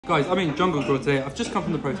Guys, I'm in Jungle Grill today. I've just come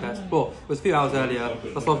from the protest. Well, it was a few hours earlier.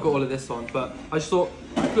 That's why I've got all of this on. But I just thought,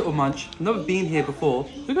 quick little munch. I've never been here before.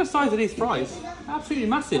 Look at the size of these fries. Absolutely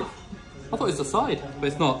massive. I thought it was the side, but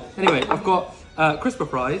it's not. Anyway, I've got crisper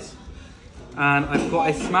fries. And I've got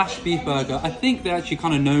a smashed beef burger. I think they're actually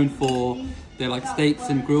kind of known for their like steaks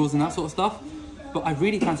and grills and that sort of stuff. But I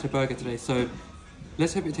really fancy a burger today. So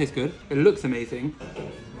let's hope it tastes good. It looks amazing.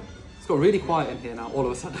 It's got really quiet in here now, all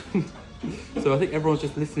of a sudden. So I think everyone's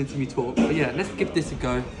just listening to me talk. But yeah, let's give this a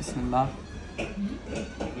go. Bismillah.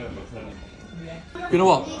 You know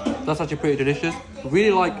what? That's actually pretty delicious. I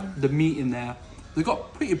really like the meat in there. They've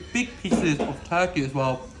got pretty big pieces of turkey as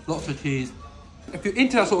well. Lots of cheese. If you're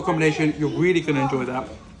into that sort of combination, you're really going to enjoy that.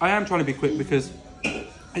 I am trying to be quick because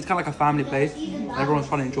it's kind of like a family place. Everyone's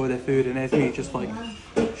trying to enjoy their food and there's me just like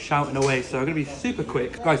shouting away. So I'm going to be super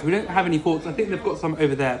quick. Guys, we don't have any forks. I think they've got some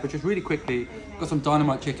over there, but just really quickly, got some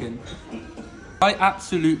Dynamite chicken. I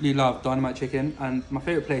absolutely love Dynamite chicken, and my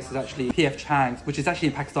favourite place is actually P.F. Chang's, which is actually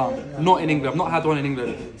in Pakistan, not in England. I've not had one in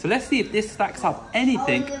England. So let's see if this stacks up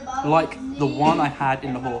anything like the one I had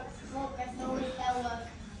in Lahore.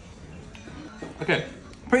 Okay,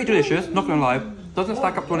 pretty delicious, not gonna lie. Doesn't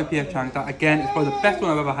stack up to one in P.F. Chang's. That again is probably the best one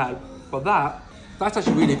I've ever had. But that's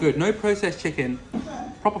actually really good. No processed chicken,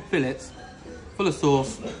 proper fillets, full of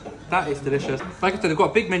sauce. That is delicious. Like I said, they've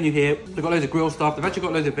got a big menu here. They've got loads of grill stuff. They've actually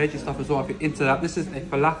got loads of veggie stuff as well if you're into that. This is a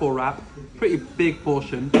falafel wrap, pretty big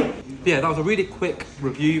portion. But yeah, that was a really quick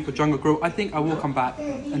review for Jungle Grill. I think I will come back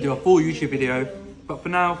and do a full YouTube video. But for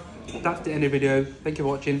now, that's the end of the video. Thank you for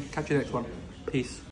watching. Catch you next one. Peace.